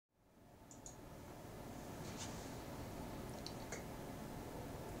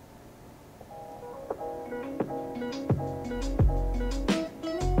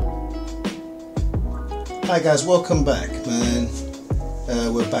Hi guys, welcome back, man.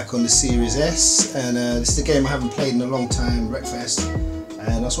 We're back on the Series S, and this is a game I haven't played in a long time, Wreckfest, and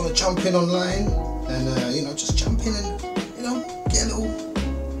I just want to jump in online and you know, just jump in and you know get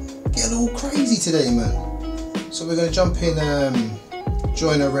a little crazy today, man. So we're gonna jump in,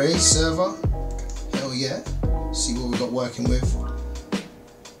 join a race server. Hell yeah! See what we got working with.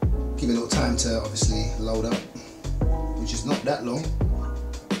 Give it a little time to obviously load up, which is not that long.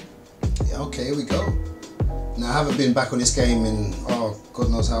 Yeah, okay, here we go. Now I haven't been back on this game in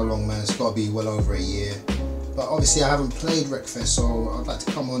God knows how long, man. It's got to be well over a year. But obviously I haven't played Wreckfest, so I'd like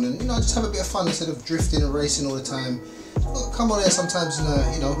to come on and you know just have a bit of fun instead of drifting and racing all the time. Come on there sometimes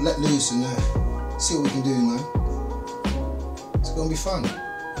and you know let loose and see what we can do, man. It's gonna be fun.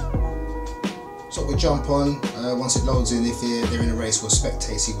 So we'll jump on once it loads in. If they're in a race, we'll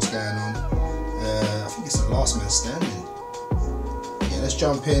spectate, see what's going on. I think it's the last man standing. Yeah, let's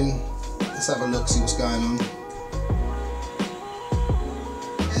jump in. Let's have a look, see what's going on.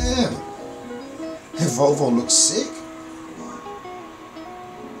 Yeah, Volvo looks sick.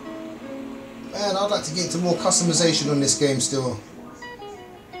 Man, I'd like to get into more customization on this game still.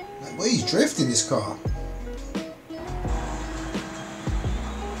 Like, where he's drifting this car. Let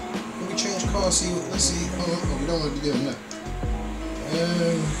me change car, see what, let's see. Oh, we don't want to be doing that.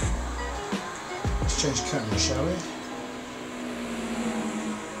 Let's change camera, shall we?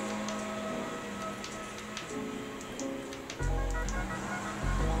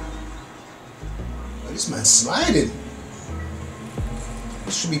 This man's sliding.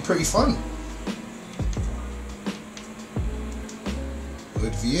 This should be pretty fun.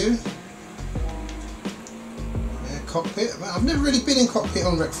 Good view. Yeah, cockpit. Man, I've never really been in cockpit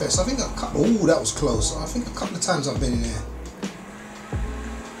on Wreckfest. I think oh, that was close. I think a couple of times I've been in there.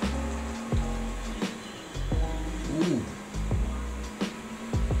 Ooh.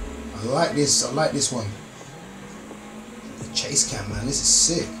 I like this. I like this one. The chase cam, man. This is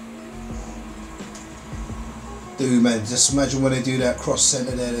sick. Dude, man, just imagine when they do that cross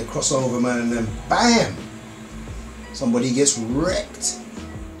center there, they cross over, man, and then BAM! Somebody gets wrecked.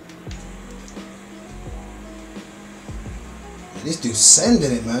 Man, this dude's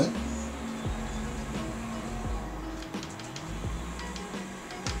sending it, man.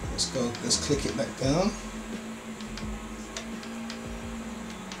 Let's go, let's click it back down.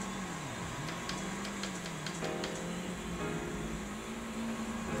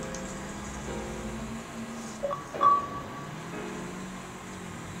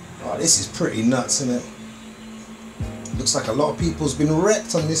 Oh, this is pretty nuts, isn't it? Looks like a lot of people's been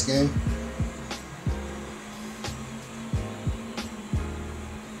wrecked on this game.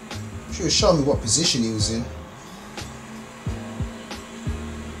 Should have shown me what position he was in.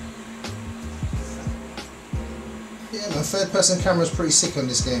 Yeah, man, third person camera is pretty sick on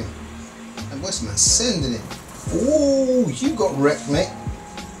this game. And Westman sending it. Oh, you got wrecked, mate.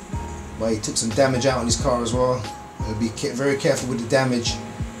 Well, he took some damage out on his car as well. I'll be very careful with the damage.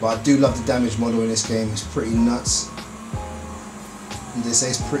 But I do love the damage model in this game. It's pretty nuts. And they say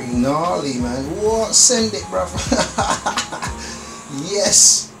it's pretty gnarly, man. What? Send it, bruv.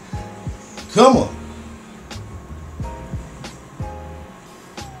 Yes. Come on.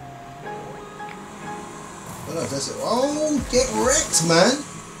 Oh, get wrecked, man.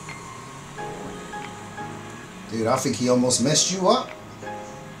 Dude, I think he almost messed you up.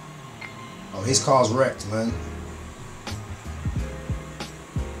 Oh, his car's wrecked, man.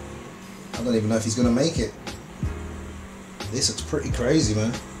 I don't even know if he's gonna make it. This looks pretty crazy,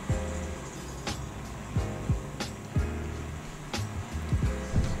 man.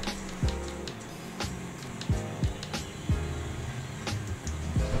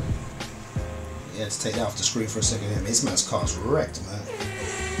 Yeah, let's take that off the screen for a second. Yeah, this man's car's wrecked, man.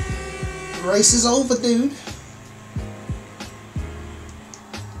 The race is over, dude.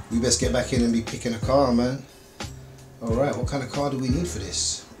 We best get back in and be picking a car, man. Alright, what kind of car do we need for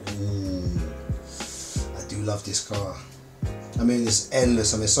this? Ooh, I do love this car. I mean, it's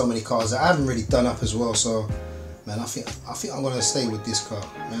endless. I mean, so many cars that I haven't really done up as well. So, man, I think I'm gonna stay with this car.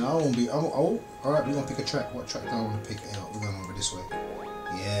 Man, I won't be. All right, we're gonna pick a track. What track do I want to pick? You know, we're going over this way.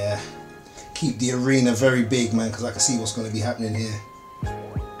 Yeah, keep the arena very big, man, because I can see what's gonna be happening here.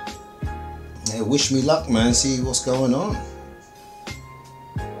 Yeah, wish me luck, man. See what's going on.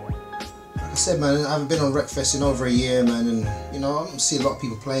 I said, man, I haven't been on Wreckfest in over a year, man, and you know I don't see a lot of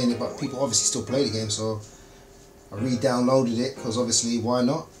people playing it, but people obviously still play the game, so I re-downloaded it because obviously why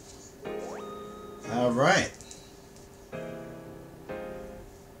not? All right.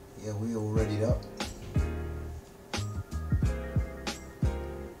 Yeah, we all readied up.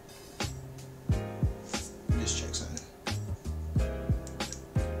 Let's check something.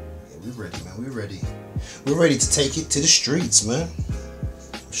 Yeah, we're ready, man. We're We're ready. We're ready to take it to the streets, man.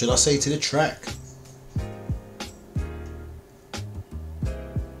 Should I say to the track?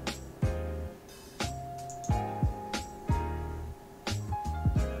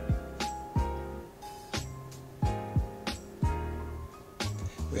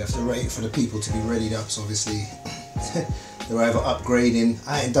 We have to wait for the people to be readied up, so obviously they're either upgrading.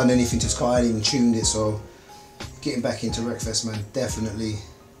 I ain't done anything to this car, I ain't even tuned it, so getting back into Wreckfest, man, definitely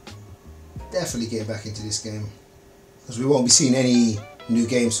getting back into this game, because we won't be seeing any new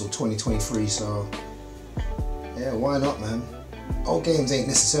games till 2023, so yeah, why not, man? Old games ain't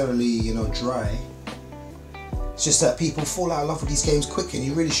necessarily, you know, dry. It's just that people fall out of love with these games quick, and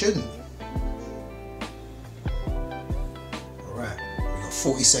you really shouldn't. Alright, we got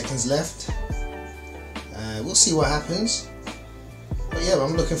 40 seconds left. We'll see what happens. But yeah,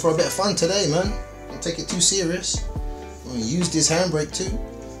 I'm looking for a bit of fun today, man. Don't take it too serious. I'm gonna use this handbrake too.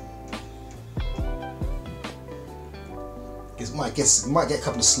 Might get a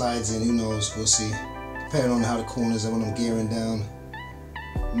couple of slides in, who knows, we'll see. Depending on how the corners are when I'm gearing down.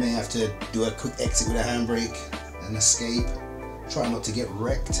 May have to do a quick exit with a handbrake and escape. Try not to get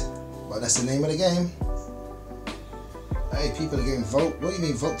wrecked, but that's the name of the game. Hey, people are getting vote. What do you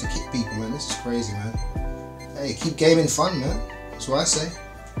mean vote to kick people, man? This is crazy, man. Hey, keep gaming fun, man. That's what I say.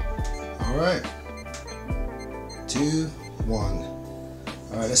 Alright. 2, 1.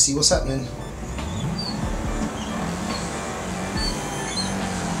 Alright, let's see what's happening.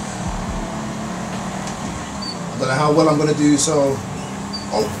 I don't know how well I'm gonna do, so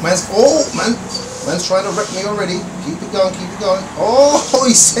man's trying to wreck me already. Keep it going, keep it going. Oh,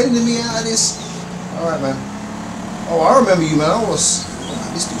 he's sending me out of this. Alright, man. Oh, I remember you, man.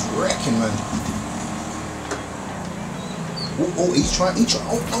 This dude's wrecking, man. Oh, he's trying,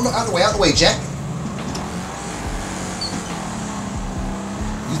 oh, no, out of the way, Jack.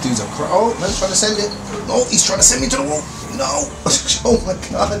 These dudes are oh, man's trying to send it. Oh, he's trying to send me to the wall. No. Oh my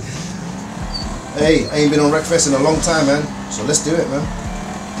god. Hey, I ain't been on Wreckfest in a long time, man. So let's do it, man.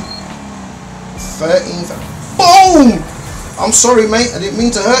 13th. Boom! I'm sorry, mate. I didn't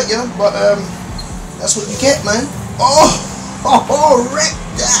mean to hurt you, but that's what you get, man. Oh, wreck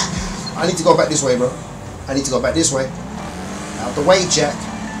that. I need to go back this way, bro. I need to go back this way. Out the way, Jack.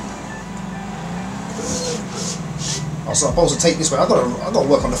 I was supposed to take this way. I gotta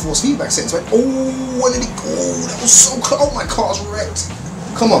work on the force feedback settings, right? Oh, and then that was so close. Oh, my car's wrecked.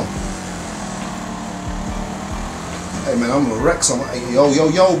 Come on. Hey man, I'm gonna wreck someone. Hey,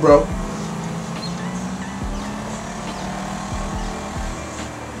 yo, bro.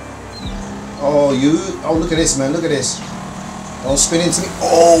 Oh, look at this, man. Look at this. Don't spin into me.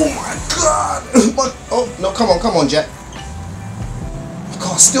 Oh my god. Oh, no, come on, Jack. My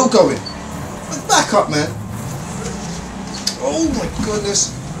car's still going. Back up, man. Oh my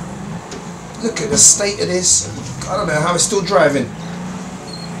goodness. Look at the state of this. I don't know how it's still driving.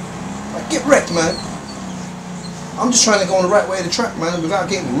 Like, get wrecked, man. I'm just trying to go on the right way of the track, man, without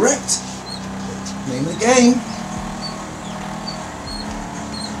getting wrecked. Name of the game.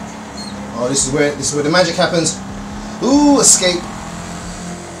 Oh, this is where the magic happens. Ooh, escape.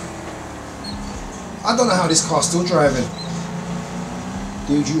 I don't know how this car's still driving.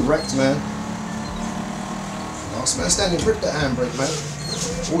 Dude, you wrecked, man. Last man standing, grip that handbrake, man.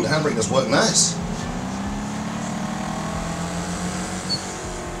 Oh, the handbrake does work nice.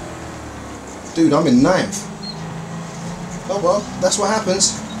 Dude, I'm in 9th. Oh well, that's what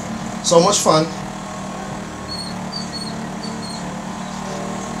happens. So much fun.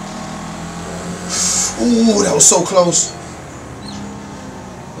 Ooh, that was so close.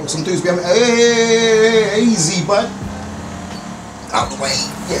 Oh, some dudes behind me. Hey, easy, bud. Out the way.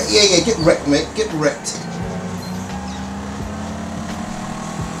 Yeah. Get wrecked, mate. Get wrecked.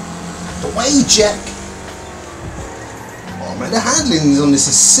 The way, Jack. Oh man, the handling on this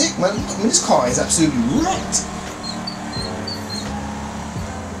is sick, man. I mean, this car is absolutely wrecked.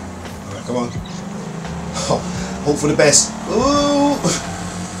 Come on. Oh, hope for the best. Ooh.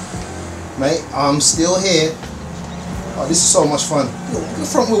 Mate, I'm still here. Oh, this is so much fun. Look at the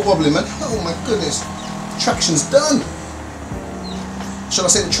front wheel wobbling, man. Oh my goodness. Traction's done. Should I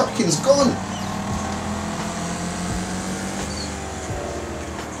say the tracking's gone?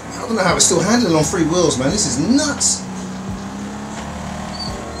 I don't know how it's still handling on 3 wheels, man. This is nuts.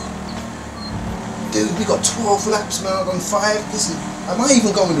 Dude, we got 12 laps, man. I've done 5. Am I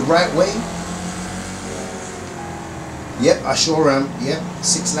even going the right way? Yep, I sure am. Yep,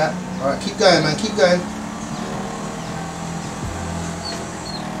 6 lap. Alright, keep going, man. Keep going.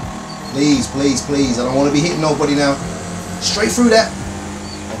 Please. I don't want to be hitting nobody now. Straight through that.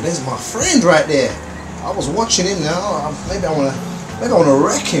 Oh, there's my friend right there. I was watching him now. Maybe I want to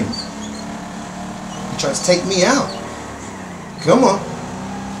wreck him. Trying to take me out. Come on.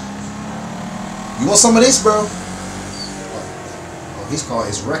 You want some of this, bro? Oh, his car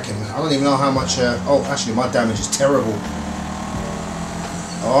is wrecking. I don't even know how much... oh, actually, my damage is terrible.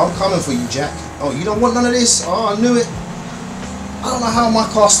 Oh, I'm coming for you, Jack. Oh, you don't want none of this? Oh, I knew it. I don't know how my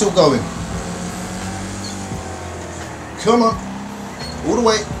car's still going. Come on. All the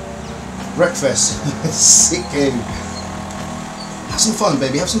way. Wreckfest. Sick game. Have some fun,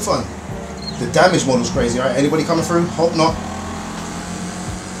 baby. Have some fun. The damage model's crazy, alright? Anybody coming through? Hope not.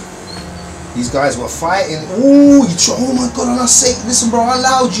 These guys were fighting. Ooh, oh my god, and I say, listen, bro, I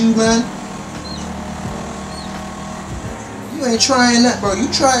allowed you, man. You ain't trying that, bro. You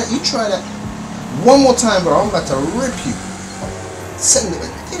try that. One more time, bro. I'm about to rip you. Send it.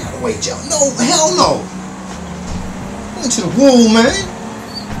 Get out of the way, Joe. No, hell no. Into the wall, man.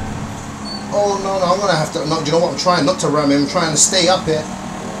 Oh no, I'm gonna have to. No, you know what? I'm trying not to ram him. I'm trying to stay up here.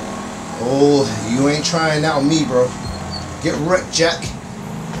 Oh, you ain't trying that on me, bro. Get wrecked, Jack.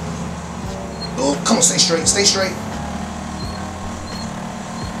 Oh, come on, stay straight. Stay straight.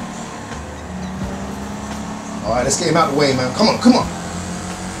 All right, let's get him out of the way, man. Come on, come on.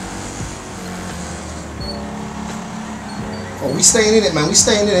 Oh, we staying in it, man. We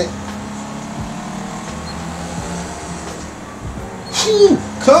staying in it. Whew,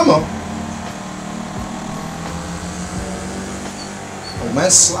 come on. Oh,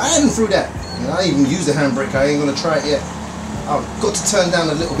 man, sliding through that. And I didn't even use the handbrake. I ain't going to try it yet. I've got to turn down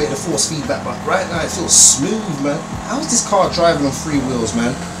a little bit of the force feedback, but right now it feels smooth, man. How's this car driving on 3 wheels,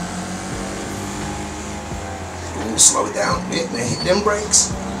 man? Ooh, slow it down a bit, man. Hit them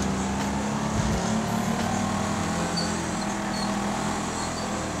brakes.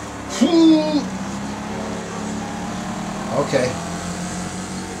 Okay.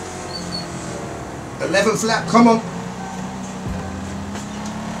 11th lap, come on.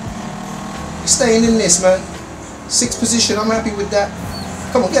 You're staying in this, man. 6th position, I'm happy with that.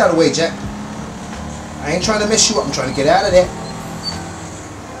 Come on, get out of the way, Jack. I ain't trying to mess you up, I'm trying to get out of there.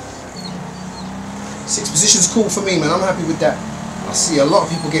 6th position's cool for me, man. I'm happy with that. I see a lot of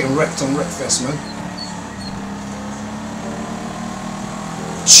people getting wrecked on Wreckfest, man.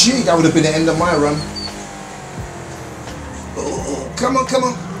 Gee, that would have been the end of my run. Oh, come on, come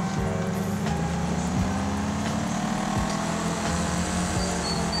on.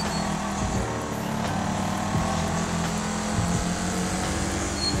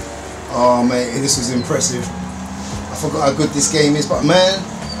 Oh man, this was impressive. I forgot how good this game is, but man,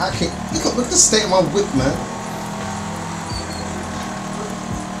 I can't look at the state of my whip, man.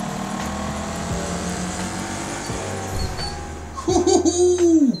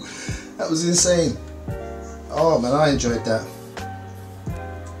 That was insane. Oh man, I enjoyed that.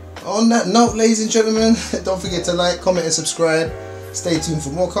 On that note, ladies and gentlemen, don't forget to like, comment and subscribe. Stay tuned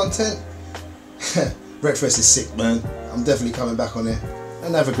for more content. Wreckfest is sick, man. I'm definitely coming back on it.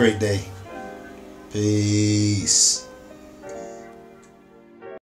 And have a great day. Peace.